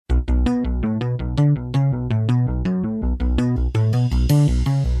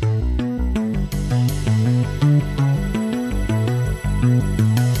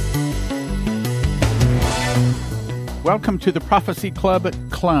Welcome to the Prophecy Club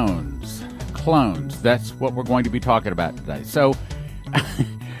Clones. Clones, that's what we're going to be talking about today. So,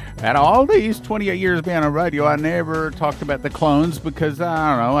 out of all these 28 years being on radio, I never talked about the clones because,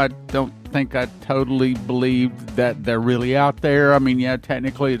 I don't think I totally believed that they're really out there. I mean, yeah,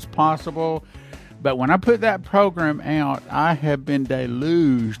 technically it's possible. But when I put that program out, I have been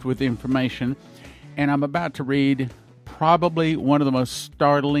deluged with information, and I'm about to read probably one of the most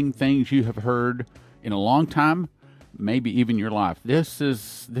startling things you have heard in a long time, maybe even your life. This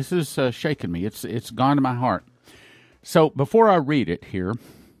is shaking me. It's gone to my heart. So before I read it here,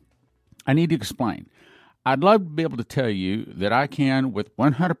 I need to explain. I'd love to be able to tell you that I can, with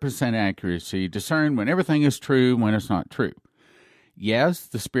 100% accuracy, discern when everything is true, when it's not true. Yes,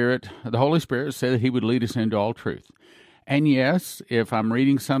 the Holy Spirit said that He would lead us into all truth. And yes, if I'm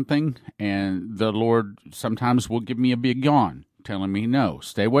reading something and the Lord sometimes will give me a big yawn, telling me, no,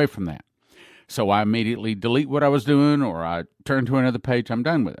 stay away from that. So I immediately delete what I was doing or I turn to another page, I'm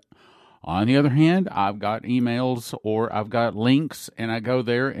done with it. On the other hand, I've got emails or I've got links and I go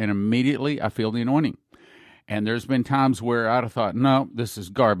there and immediately I feel the anointing. And there's been times where I'd have thought, no, this is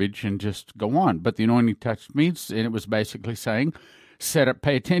garbage and just go on. But the anointing touched me and it was basically saying, set up,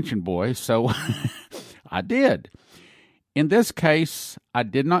 pay attention, boy. So I did. In this case, I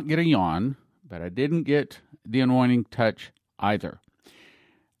did not get a yawn, but I didn't get the anointing touch either.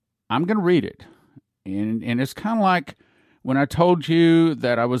 I'm going to read it. And it's kind of like when I told you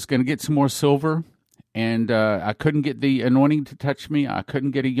that I was going to get some more silver and I couldn't get the anointing to touch me. I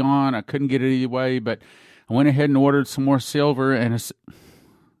couldn't get a yawn. I couldn't get it either way, but I went ahead and ordered some more silver and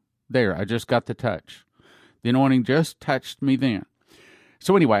there, I just got the touch. The anointing just touched me then.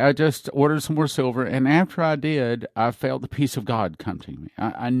 So anyway, I just ordered some more silver, and after I did, I felt the peace of God come to me.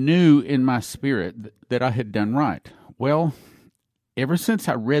 I knew in my spirit that I had done right. Well, ever since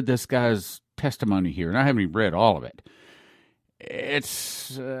I read this guy's testimony here, and I haven't even read all of it,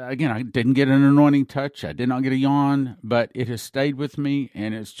 it's, again, I didn't get an anointing touch. I did not get a yawn, but it has stayed with me,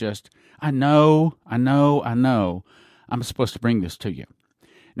 and it's just, I know, I'm supposed to bring this to you.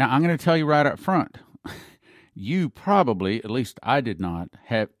 Now, I'm going to tell you right up front, you probably, at least I did not,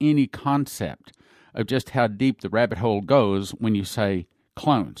 have any concept of just how deep the rabbit hole goes when you say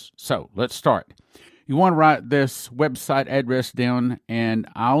clones. So let's start. You want to write this website address down, and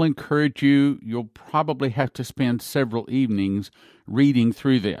I'll encourage you, you'll probably have to spend several evenings reading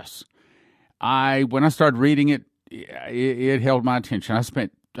through this. When I started reading it, it held my attention. I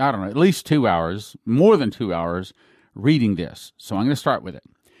spent, at least 2 hours, more than 2 hours, reading this. So I'm going to start with it.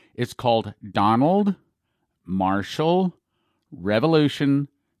 It's called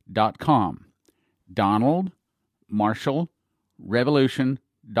DonaldMarshallRevolution.com.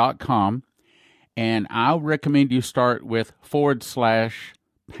 DonaldMarshallRevolution.com. And I'll recommend you start with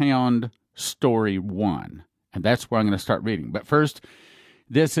 /story1. And that's where I'm going to start reading. But first,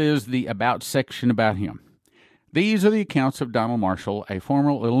 this is the About section about him. These are the accounts of Donald Marshall, a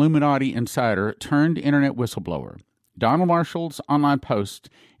former Illuminati insider turned internet whistleblower. Donald Marshall's online post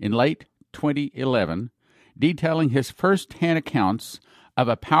in late 2011 detailing his first-hand accounts of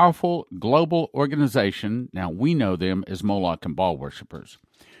a powerful global organization, now we know them as Moloch and Baal worshippers,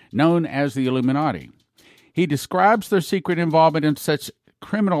 known as the Illuminati. He describes their secret involvement in such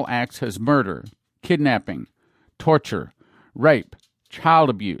criminal acts as murder, kidnapping, torture, rape, child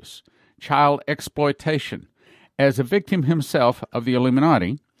abuse, child exploitation. As a victim himself of the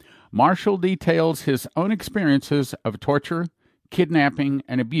Illuminati, Marshall details his own experiences of torture, kidnapping,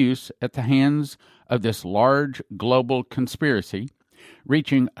 and abuse at the hands of this large global conspiracy,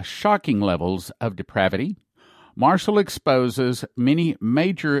 reaching shocking levels of depravity. Marshall exposes many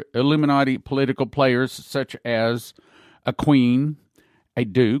major Illuminati political players such as a queen, a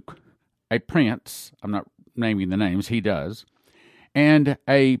duke, a prince, I'm not naming the names, he does, and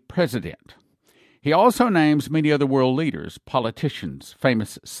a president. He also names many other world leaders, politicians,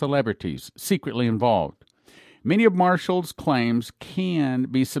 famous celebrities secretly involved. Many of Marshall's claims can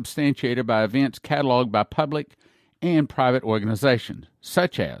be substantiated by events cataloged by public and private organizations,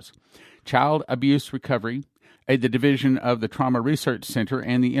 such as Child Abuse Recovery, the division of the Trauma Research Center,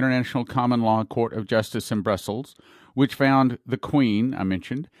 and the International Common Law Court of Justice in Brussels, which found the Queen, I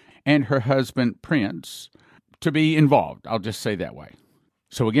mentioned, and her husband, Prince, to be involved. I'll just say that way.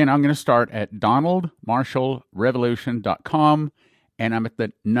 So again, I'm going to start at DonaldMarshallRevolution.com, and I'm at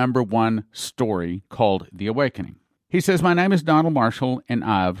the number one story called The Awakening. He says, "My name is Donald Marshall, and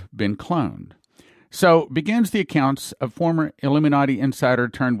I've been cloned." So begins the accounts of former Illuminati insider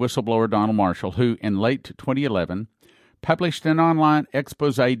turned whistleblower Donald Marshall, who in late 2011 published an online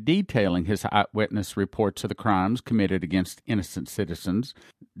expose detailing his eyewitness reports of the crimes committed against innocent citizens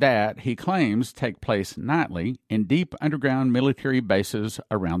that he claims take place nightly in deep underground military bases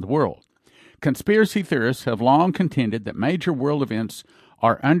around the world. Conspiracy theorists have long contended that major world events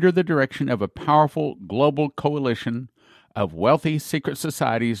are under the direction of a powerful global coalition of wealthy secret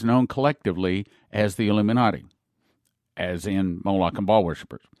societies known collectively as the Illuminati, as in Moloch and Baal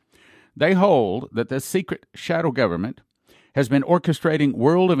worshippers. They hold that this secret shadow government has been orchestrating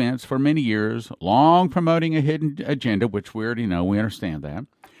world events for many years, long promoting a hidden agenda, which we already know, we understand that,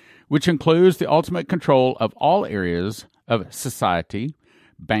 which includes the ultimate control of all areas of society,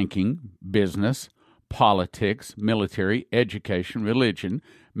 banking, business, politics, military, education, religion,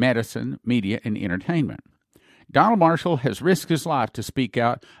 medicine, media, and entertainment. Donald Marshall has risked his life to speak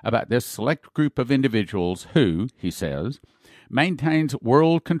out about this select group of individuals who, he says, maintains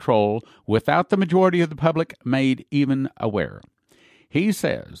world control without the majority of the public made even aware. He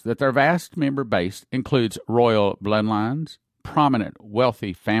says that their vast member base includes royal bloodlines, prominent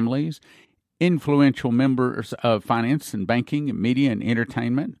wealthy families, influential members of finance and banking, media and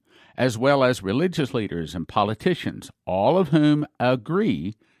entertainment, as well as religious leaders and politicians, all of whom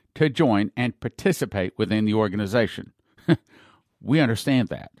agree to join and participate within the organization. We understand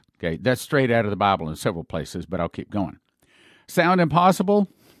that. Okay, that's straight out of the Bible in several places, but I'll keep going. Sound impossible?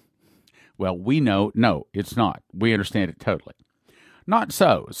 Well, we know, no, it's not. We understand it totally. Not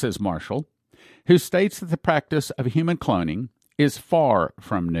so, says Marshall, who states that the practice of human cloning is far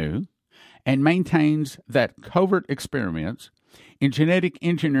from new and maintains that covert experiments in genetic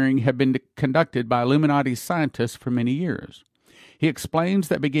engineering have been conducted by Illuminati scientists for many years. He explains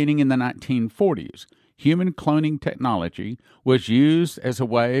that beginning in the 1940s, human cloning technology was used as a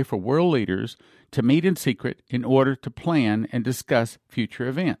way for world leaders to meet in secret in order to plan and discuss future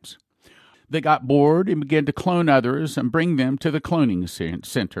events. They got bored and began to clone others and bring them to the cloning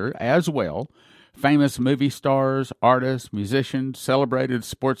center as well. Famous movie stars, artists, musicians, celebrated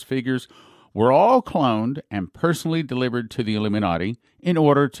sports figures were all cloned and personally delivered to the Illuminati in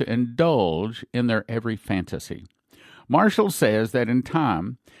order to indulge in their every fantasy. Marshall says that in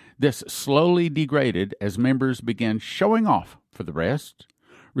time, this slowly degraded as members began showing off for the rest,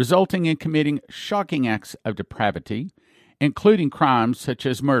 resulting in committing shocking acts of depravity, including crimes such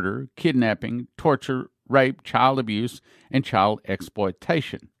as murder, kidnapping, torture, rape, child abuse, and child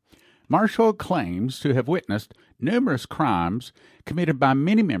exploitation. Marshall claims to have witnessed numerous crimes committed by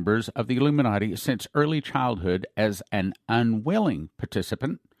many members of the Illuminati since early childhood as an unwilling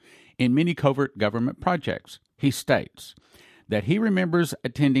participant in many covert government projects. He states that he remembers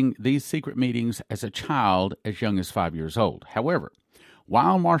attending these secret meetings as a child as young as 5 years old. However,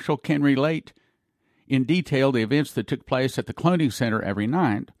 while Marshall can relate in detail the events that took place at the cloning center every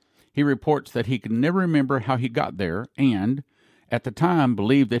night, he reports that he can never remember how he got there and, at the time,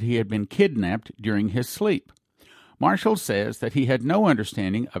 believed that he had been kidnapped during his sleep. Marshall says that he had no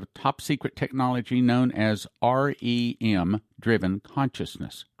understanding of top-secret technology known as REM-driven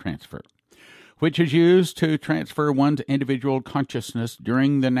consciousness transfer, which is used to transfer one's individual consciousness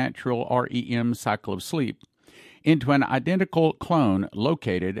during the natural REM cycle of sleep into an identical clone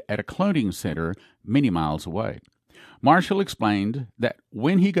located at a cloning center many miles away. Marshall explained that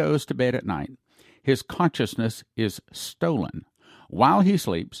when he goes to bed at night, his consciousness is stolen while he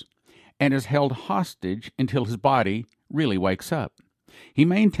sleeps and is held hostage until his body really wakes up. He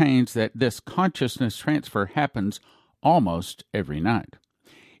maintains that this consciousness transfer happens almost every night,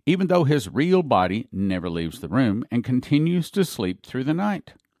 even though his real body never leaves the room and continues to sleep through the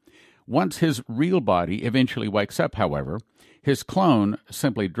night. Once his real body eventually wakes up, however, his clone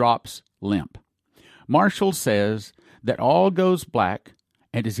simply drops limp. Marshall says that all goes black,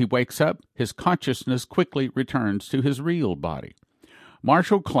 and as he wakes up, his consciousness quickly returns to his real body.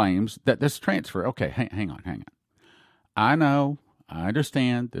 Marshall claims that this transfer... Okay, hang on. I know, I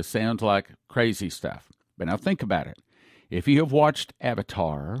understand, this sounds like crazy stuff, but now think about it. If you have watched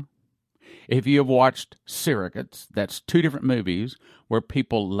Avatar, if you have watched Surrogates, that's two different movies where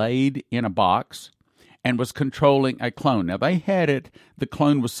people laid in a box and was controlling a clone. Now, they had it, the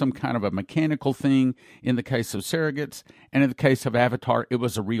clone was some kind of a mechanical thing in the case of Surrogates, and in the case of Avatar, it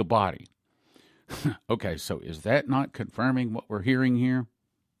was a real body. Okay, so is that not confirming what we're hearing here?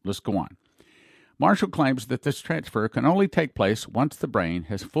 Let's go on. Marshall claims that this transfer can only take place once the brain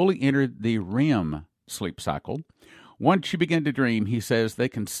has fully entered the REM sleep cycle. Once you begin to dream, he says they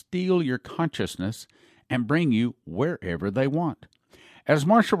can steal your consciousness and bring you wherever they want. As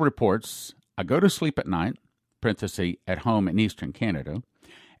Marshall reports, I go to sleep at night, parenthesis, at home in eastern Canada,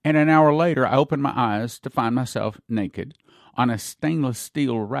 and an hour later I open my eyes to find myself naked on a stainless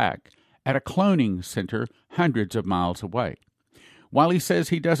steel rack at a cloning center hundreds of miles away. While he says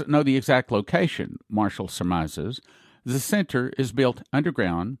he doesn't know the exact location, Marshall surmises, the center is built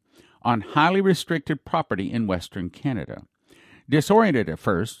underground on highly restricted property in western Canada. Disoriented at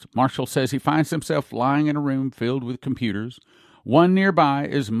first, Marshall says he finds himself lying in a room filled with computers. One nearby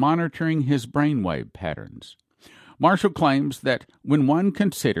is monitoring his brainwave patterns. Marshall claims that when one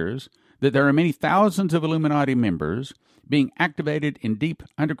considers that there are many thousands of Illuminati members being activated in deep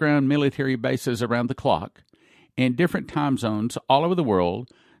underground military bases around the clock in different time zones all over the world,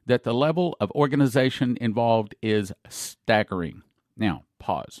 that the level of organization involved is staggering. Now,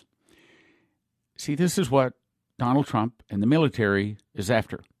 pause. See, this is what Donald Trump and the military is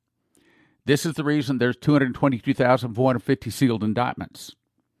after. This is the reason there's 222,450 sealed indictments,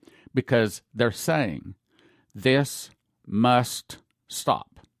 because they're saying this must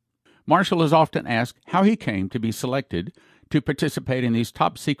stop. Marshall is often asked how he came to be selected to participate in these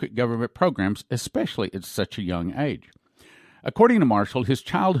top-secret government programs, especially at such a young age. According to Marshall, his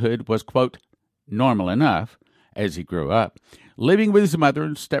childhood was, quote, normal enough as he grew up, living with his mother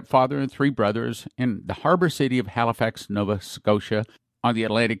and stepfather and 3 brothers in the harbor city of Halifax, Nova Scotia, on the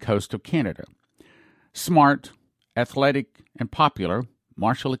Atlantic coast of Canada. Smart, athletic, and popular,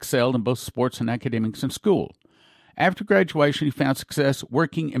 Marshall excelled in both sports and academics in school. After graduation, he found success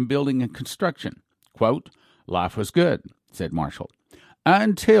working in building and construction. Quote, life was good, said Marshall,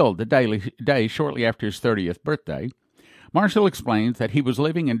 until the day shortly after his 30th birthday. Marshall explains that he was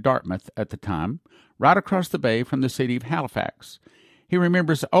living in Dartmouth at the time, right across the bay from the city of Halifax. He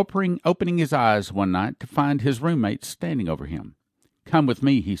remembers opening his eyes one night to find his roommate standing over him. Come with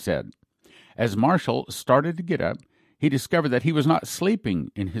me, he said. As Marshall started to get up, he discovered that he was not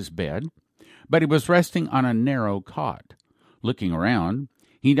sleeping in his bed, but he was resting on a narrow cot. Looking around,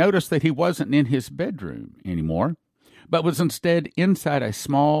 he noticed that he wasn't in his bedroom anymore, but was instead inside a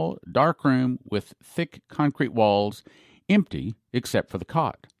small, dark room with thick concrete walls, empty except for the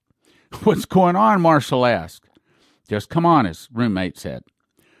cot. What's going on? Marshall asked. Just come on, his roommate said.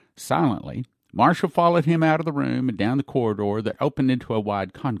 Silently, Marshall followed him out of the room and down the corridor that opened into a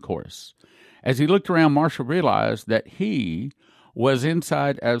wide concourse. As he looked around, Marshall realized that he was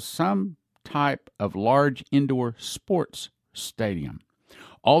inside of some type of large indoor sports stadium,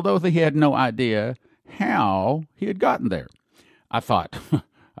 although he had no idea how he had gotten there. I thought,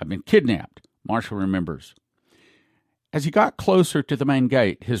 I've been kidnapped, Marshall remembers. As he got closer to the main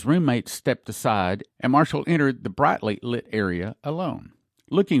gate, his roommate stepped aside, and Marshall entered the brightly lit area alone.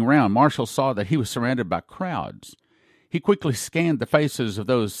 Looking around, Marshall saw that he was surrounded by crowds. He quickly scanned the faces of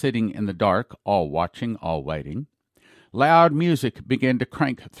those sitting in the dark, all watching, all waiting. Loud music began to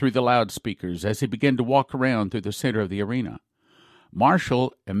crank through the loudspeakers as he began to walk around through the center of the arena.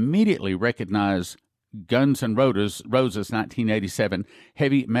 Marshall immediately recognized Guns N' Roses' 1987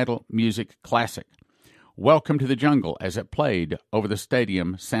 heavy metal music classic, Welcome to the Jungle, as it played over the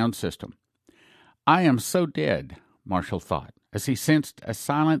stadium sound system. I am so dead, Marshall thought, as he sensed a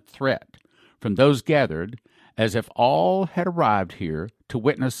silent threat from those gathered, as if all had arrived here to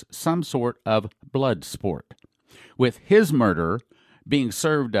witness some sort of blood sport, with his murder being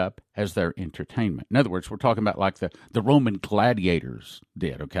served up as their entertainment. In other words, we're talking about like the Roman gladiators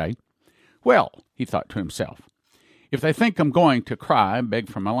did, okay? Well, he thought to himself, if they think I'm going to cry and beg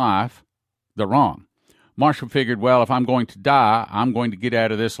for my life, they're wrong. Marshall figured, well, if I'm going to die, I'm going to get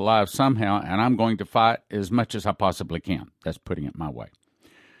out of this alive somehow, and I'm going to fight as much as I possibly can. That's putting it my way.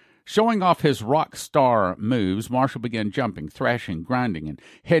 Showing off his rock star moves, Marshall began jumping, thrashing, grinding, and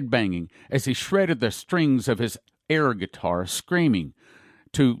headbanging as he shredded the strings of his air guitar, screaming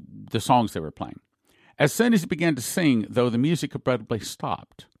to the songs they were playing. As soon as he began to sing, though, the music abruptly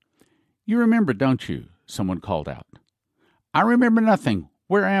stopped. You remember, don't you? Someone called out. I remember nothing.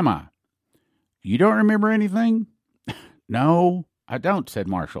 Where am I? You don't remember anything? No, I don't, said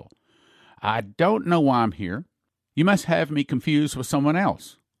Marshall. I don't know why I'm here. You must have me confused with someone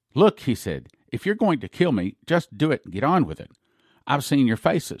else. Look, he said, if you're going to kill me, just do it and get on with it. I've seen your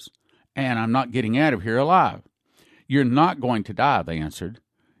faces, and I'm not getting out of here alive. You're not going to die, they answered.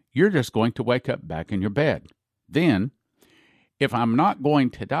 You're just going to wake up back in your bed. Then, if I'm not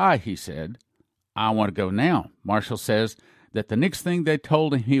going to die, he said, I want to go now. Marshall says that the next thing they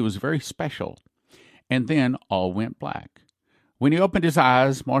told him he was very special, and then all went black. When he opened his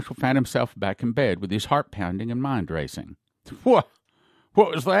eyes, Marshall found himself back in bed with his heart pounding and mind racing. What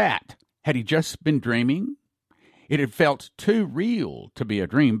was that? Had he just been dreaming? It had felt too real to be a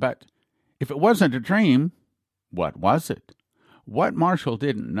dream, but if it wasn't a dream, what was it? What Marshall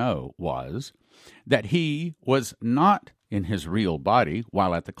didn't know was that he was not in his real body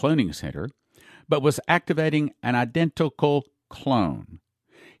while at the cloning center, but was activating an identical clone.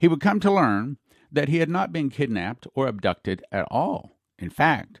 He would come to learn that he had not been kidnapped or abducted at all. In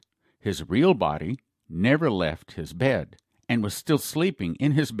fact, his real body never left his bed and was still sleeping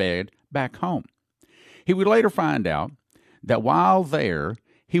in his bed back home. He would later find out that while there,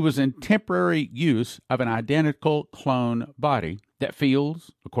 he was in temporary use of an identical clone body that feels,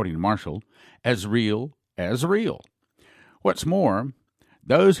 according to Marshall, as real as real. What's more,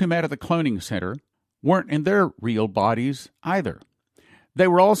 those who met at the cloning center weren't in their real bodies either. They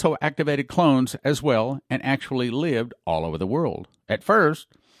were also activated clones as well and actually lived all over the world. At first,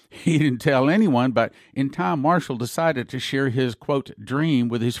 he didn't tell anyone, but in time, Marshall decided to share his, quote, dream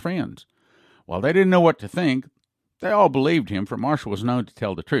with his friends. While they didn't know what to think, they all believed him, for Marshall was known to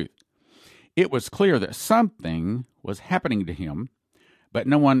tell the truth. It was clear that something was happening to him, but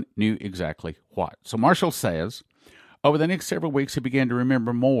no one knew exactly what. So Marshall says, over the next several weeks, he began to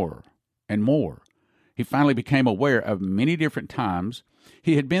remember more and more. He finally became aware of many different times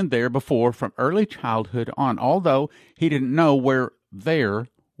he had been there before from early childhood on, although he didn't know where there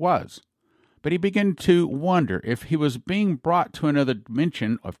was. But he began to wonder if he was being brought to another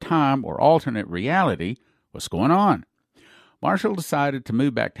dimension of time or alternate reality. What's going on? Marshall decided to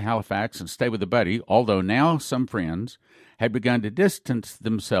move back to Halifax and stay with a buddy, although now some friends had begun to distance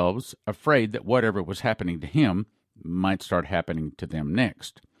themselves, afraid that whatever was happening to him might start happening to them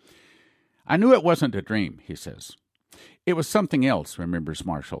next. I knew it wasn't a dream, he says. It was something else, remembers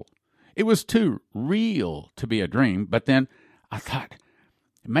Marshall. It was too real to be a dream, but then I thought,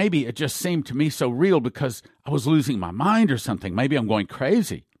 maybe it just seemed to me so real because I was losing my mind or something. Maybe I'm going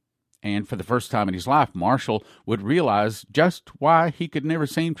crazy. And for the first time in his life, Marshall would realize just why he could never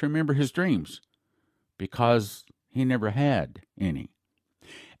seem to remember his dreams. Because he never had any.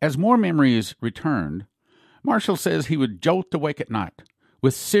 As more memories returned, Marshall says he would jolt awake at night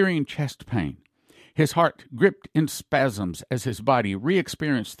with searing chest pain. His heart gripped in spasms as his body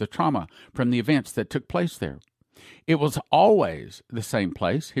re-experienced the trauma from the events that took place there. It was always the same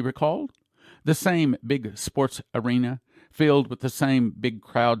place, he recalled. The same big sports arena, filled with the same big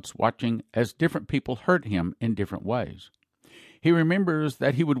crowds watching as different people hurt him in different ways. He remembers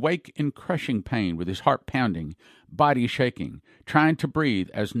that he would wake in crushing pain with his heart pounding, body shaking, trying to breathe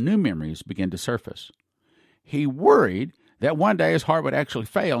as new memories began to surface. He worried that one day his heart would actually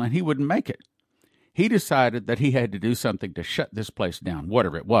fail and he wouldn't make it. He decided that he had to do something to shut this place down,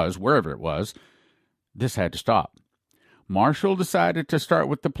 whatever it was, wherever it was. This had to stop. Marshall decided to start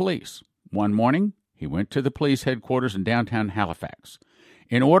with the police. One morning, he went to the police headquarters in downtown Halifax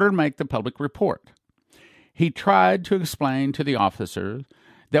in order to make the public report. He tried to explain to the officers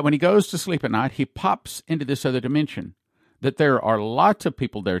that when he goes to sleep at night, he pops into this other dimension, that there are lots of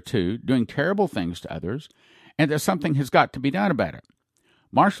people there too, doing terrible things to others, and that something has got to be done about it.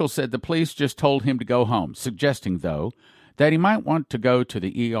 Marshall said the police just told him to go home, suggesting, though, that he might want to go to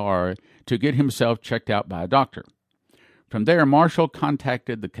the ER to get himself checked out by a doctor. From there, Marshall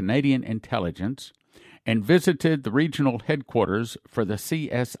contacted the Canadian Intelligence and visited the regional headquarters for the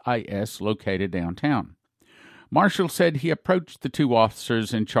CSIS located downtown. Marshall said he approached the two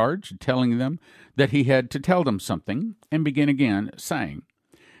officers in charge, telling them that he had to tell them something, and began again, saying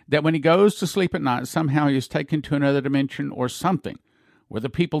that when he goes to sleep at night, somehow he is taken to another dimension or something, where the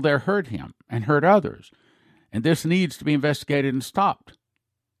people there hurt him and hurt others, and this needs to be investigated and stopped.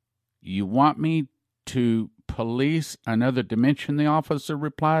 You want me to police another dimension, the officer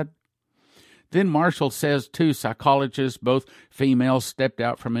replied. Then Marshall says two psychologists, both females, stepped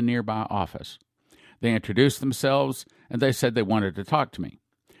out from a nearby office. They introduced themselves, and they said they wanted to talk to me.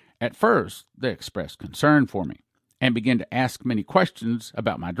 At first, they expressed concern for me and began to ask many questions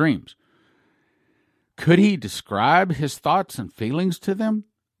about my dreams. Could he describe his thoughts and feelings to them?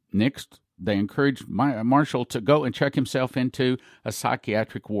 Next, they encouraged Marshall to go and check himself into a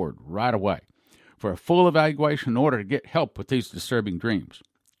psychiatric ward right away for a full evaluation in order to get help with these disturbing dreams.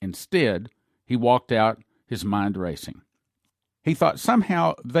 Instead, he walked out, his mind racing. He thought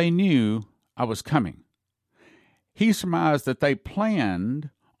somehow they knew I was coming. He surmised that they planned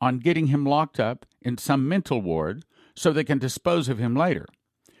on getting him locked up in some mental ward so they can dispose of him later.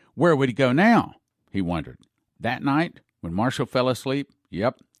 Where would he go now? He wondered. That night, when Marshall fell asleep,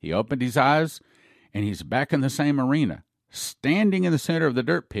 he opened his eyes, and he's back in the same arena, standing in the center of the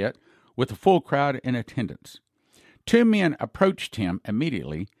dirt pit with a full crowd in attendance. Two men approached him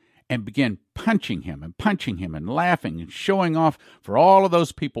immediately and began punching him and laughing and showing off for all of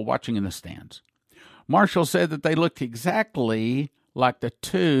those people watching in the stands. Marshall said that they looked exactly like the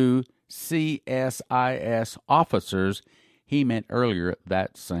two CSIS officers he met earlier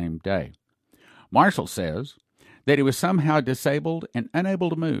that same day. Marshall says that he was somehow disabled and unable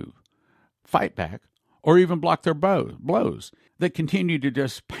to move, fight back, or even block their blows. They continued to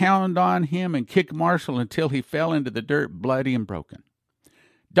just pound on him and kick Marshall until he fell into the dirt, bloody and broken.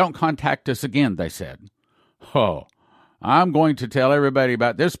 "Don't contact us again," they said. "Oh, I'm going to tell everybody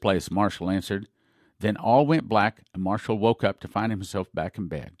about this place," Marshall answered. Then all went black, and Marshall woke up to find himself back in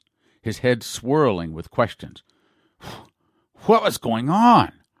bed, his head swirling with questions. What was going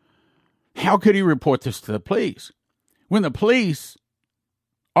on? How could he report this to the police when the police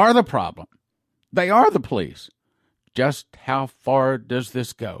are the problem? They are the police. Just how far does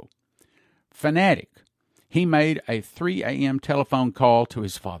this go? Fanatic. He made a 3 a.m. telephone call to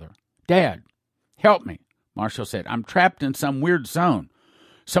his father. "Dad, help me," Marshall said. "I'm trapped in some weird zone,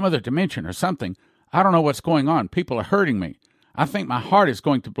 some other dimension or something. I don't know what's going on. People are hurting me. I think my heart is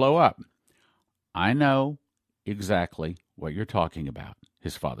going to blow up." "I know exactly what you're talking about,"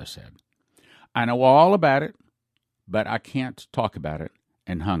 his father said. "I know all about it, but I can't talk about it,"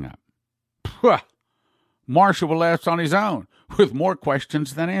 and hung up. Pwah! Marshall was left on his own, with more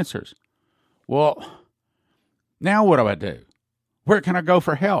questions than answers. Well, now what do I do? Where can I go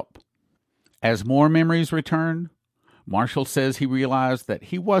for help? As more memories returned, Marshall says he realized that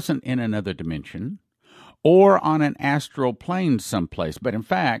he wasn't in another dimension or on an astral plane someplace, but in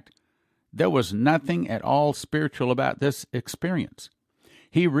fact, there was nothing at all spiritual about this experience.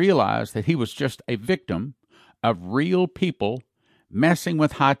 He realized that he was just a victim of real people messing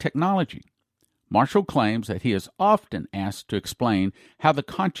with high technology. Marshall claims that he is often asked to explain how the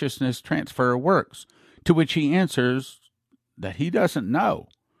consciousness transfer works, to which he answers that he doesn't know.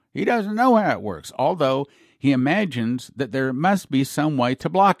 He doesn't know how it works, although he imagines that there must be some way to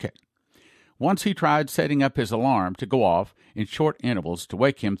block it. Once he tried setting up his alarm to go off in short intervals to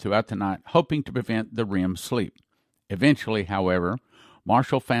wake him throughout the night, hoping to prevent the REM sleep. Eventually, however,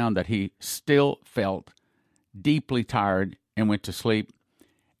 Marshall found that he still felt deeply tired and went to sleep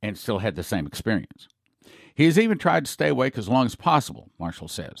and still had the same experience. He has even tried to stay awake as long as possible, Marshall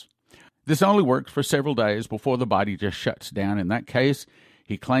says. This only works for several days before the body just shuts down. In that case,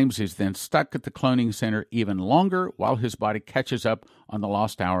 he claims he's then stuck at the cloning center even longer while his body catches up on the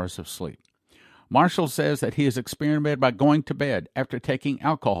lost hours of sleep. Marshall says that he has experimented by going to bed after taking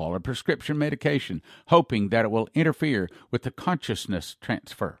alcohol or prescription medication, hoping that it will interfere with the consciousness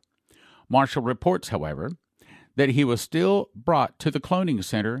transfer. Marshall reports, however, that he was still brought to the cloning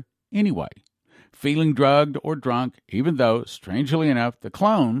center anyway, feeling drugged or drunk, even though, strangely enough, the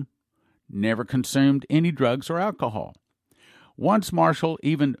clone never consumed any drugs or alcohol. Once Marshall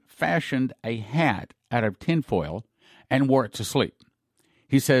even fashioned a hat out of tinfoil and wore it to sleep.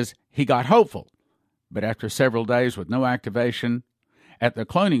 He says he got hopeful, but after several days with no activation at the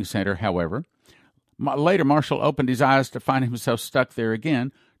cloning center, however, later Marshall opened his eyes to find himself stuck there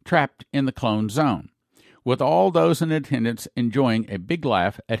again, trapped in the clone zone, with all those in attendance enjoying a big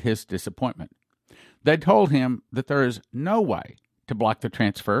laugh at his disappointment. They told him that there is no way to block the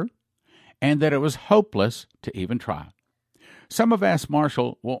transfer and that it was hopeless to even try. Some have asked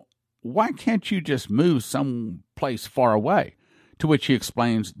Marshall, well, why can't you just move someplace far away? To which he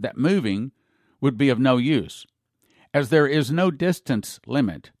explains that moving would be of no use, as there is no distance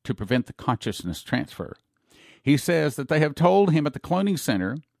limit to prevent the consciousness transfer. He says that they have told him at the cloning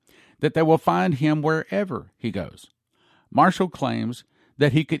center that they will find him wherever he goes. Marshall claims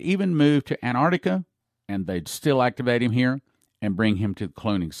that he could even move to Antarctica, and they'd still activate him here and bring him to the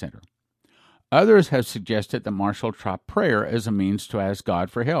cloning center. Others have suggested that Marshall try prayer as a means to ask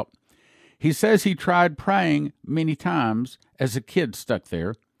God for help. He says he tried praying many times as a kid stuck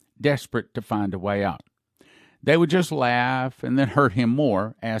there, desperate to find a way out. They would just laugh and then hurt him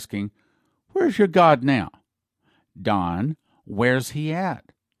more, asking, "Where's your God now?" "Don, where's he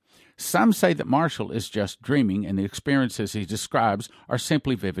at?" Some say that Marshall is just dreaming and the experiences he describes are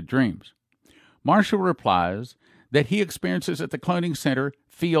simply vivid dreams. Marshall replies that he experiences at the cloning center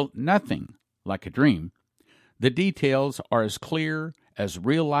feel nothing like a dream. The details are as clear as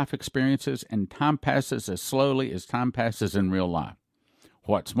real-life experiences, and time passes as slowly as time passes in real life.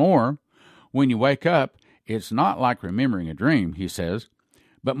 What's more, when you wake up, it's not like remembering a dream, he says,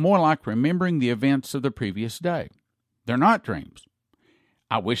 but more like remembering the events of the previous day. They're not dreams.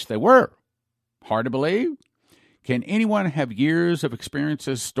 I wish they were. Hard to believe? Can anyone have years of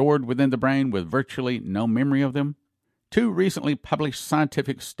experiences stored within the brain with virtually no memory of them? 2 recently published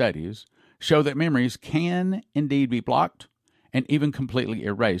scientific studies show that memories can indeed be blocked and even completely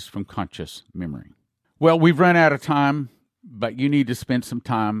erased from conscious memory. Well, we've run out of time, but you need to spend some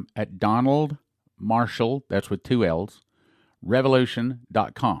time at Donald Marshall, that's with 2 L's,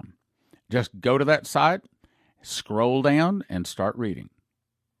 revolution.com. Just go to that site, scroll down, and start reading.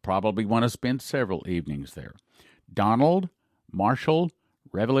 Probably want to spend several evenings there. Donald Marshall,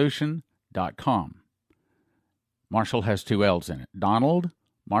 revolution.com. Marshall has 2 L's in it.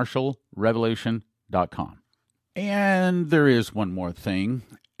 DonaldMarshallRevolution.com. And there is one more thing.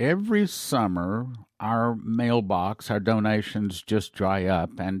 Every summer, our mailbox, our donations just dry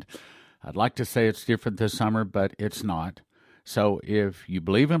up. And I'd like to say it's different this summer, but it's not. So if you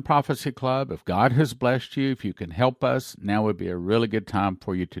believe in Prophecy Club, if God has blessed you, if you can help us, now would be a really good time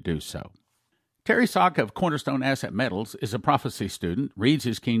for you to do so. Terry Sock of Cornerstone Asset Metals is a prophecy student, reads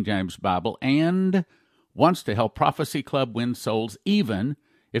his King James Bible, and wants to help Prophecy Club win souls, even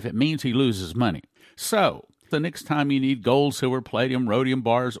if it means he loses money. So, the next time you need gold, silver, palladium, rhodium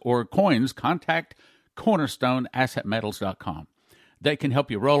bars, or coins, contact CornerstoneAssetMetals.com. They can help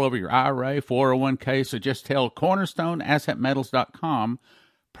you roll over your IRA, 401k, so just tell CornerstoneAssetMetals.com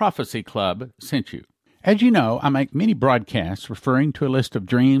Prophecy Club sent you. As you know, I make many broadcasts referring to a list of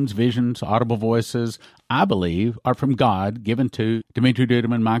dreams, visions, audible voices I believe are from God, given to Dimitri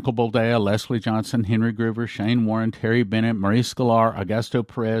Duduman, Michael Boldea, Leslie Johnson, Henry Groover, Shane Warren, Terry Bennett, Maurice Sklar, Augusto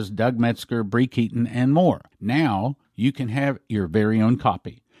Perez, Doug Metzger, Bree Keaton, and more. Now you can have your very own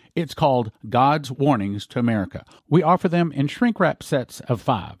copy. It's called God's Warnings to America. We offer them in shrink-wrap sets of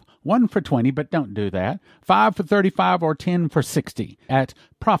 5. 1 for $20, but don't do that. 5 for $35 or 10 for $60 at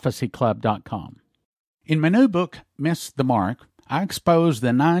prophecyclub.com. In my new book, Miss the Mark, I expose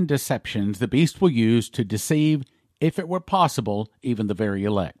the 9 deceptions the beast will use to deceive, if it were possible, even the very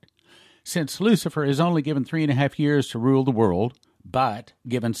elect. Since Lucifer is only given 3.5 years to rule the world, but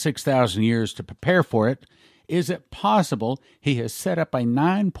given 6,000 years to prepare for it, is it possible he has set up a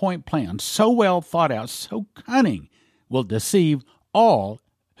 9-point plan so well thought out, so cunning, will deceive all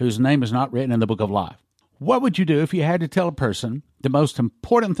whose name is not written in the book of life? What would you do if you had to tell a person the most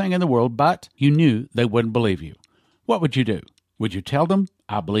important thing in the world, but you knew they wouldn't believe you? What would you do? Would you tell them?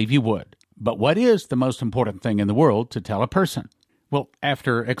 I believe you would. But what is the most important thing in the world to tell a person? Well,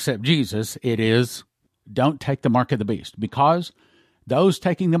 after except Jesus, it is, don't take the mark of the beast, because those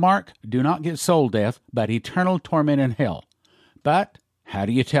taking the mark do not get soul death, but eternal torment in hell. But how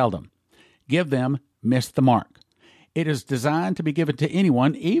do you tell them? Give them miss the mark. It is designed to be given to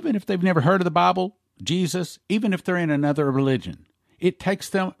anyone, even if they've never heard of the Bible, Jesus, even if they're in another religion. It takes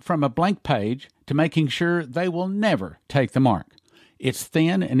them from a blank page to making sure they will never take the mark. It's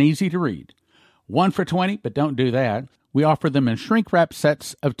thin and easy to read. 1 for $20, but don't do that. We offer them in shrink-wrap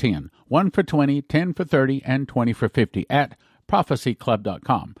sets of 10. 1 for $20, 10 for $30, and 20 for $50 at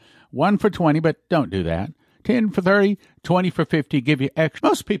prophecyclub.com. 1 for $20, but don't do that. 10 for $30, 20 for $50, give you extra.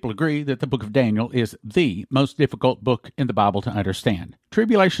 Most people agree that the book of Daniel is the most difficult book in the Bible to understand.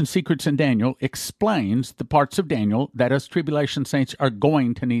 Tribulation Secrets in Daniel explains the parts of Daniel that us tribulation saints are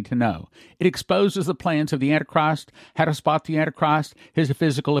going to need to know. It exposes the plans of the Antichrist, how to spot the Antichrist, his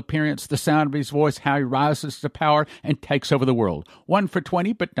physical appearance, the sound of his voice, how he rises to power and takes over the world. 1 for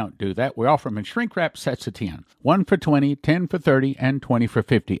 $20, but don't do that. We offer them in shrink-wrap sets of 10. 1 for $20, 10 for $30, and 20 for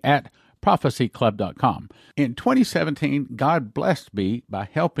 $50 at prophecyclub.com. In 2017, God blessed me by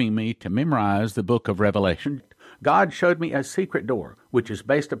helping me to memorize the book of Revelation. God showed me a secret door, which is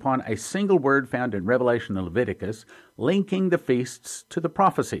based upon a single word found in Revelation and Leviticus, linking the feasts to the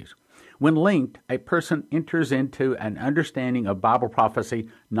prophecies. When linked, a person enters into an understanding of Bible prophecy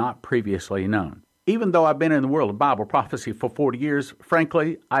not previously known. Even though I've been in the world of Bible prophecy for 40 years,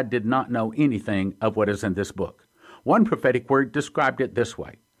 frankly, I did not know anything of what is in this book. One prophetic word described it this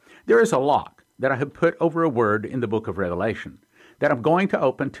way: there is a lock that I have put over a word in the book of Revelation that I'm going to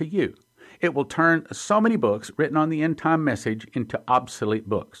open to you. It will turn so many books written on the end-time message into obsolete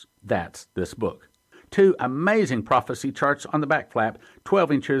books. That's this book. 2 amazing prophecy charts on the back flap,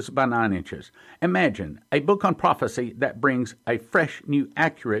 12 inches by 9 inches. Imagine a book on prophecy that brings a fresh, new,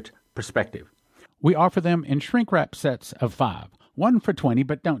 accurate perspective. We offer them in shrink-wrap sets of 5. 1 for $20,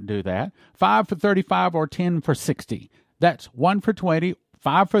 but don't do that. 5 for $35 or 10 for $60. That's 1 for $20,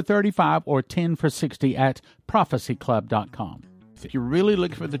 5 for $35, or 10 for $60 at prophecyclub.com. If you're really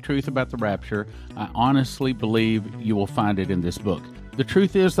looking for the truth about the rapture, I honestly believe you will find it in this book. The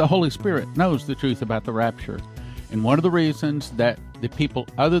truth is the Holy Spirit knows the truth about the rapture. And one of the reasons that the people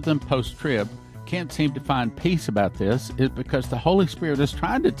other than post-trib can't seem to find peace about this is because the Holy Spirit is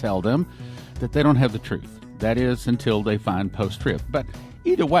trying to tell them that they don't have the truth. That is, until they find post-trib. But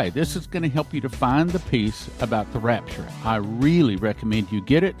either way, this is going to help you to find the peace about the rapture. I really recommend you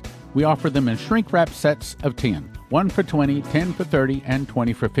get it. We offer them in shrink-wrap sets of 10. 1 for $20, 10 for $30, and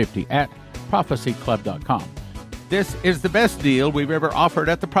 20 for $50 at prophecyclub.com. This is the best deal we've ever offered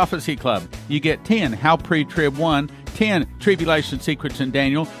at the Prophecy Club. You get 10 How Pre-Trib 1, 10 Tribulation Secrets in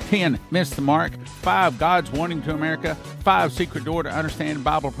Daniel, 10 Miss the Mark, 5 God's Warning to America, 5 Secret Door to Understand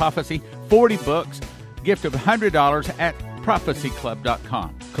Bible Prophecy, 40 books, gift of $100 at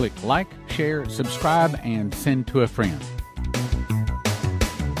prophecyclub.com. Click like, share, subscribe, and send to a friend.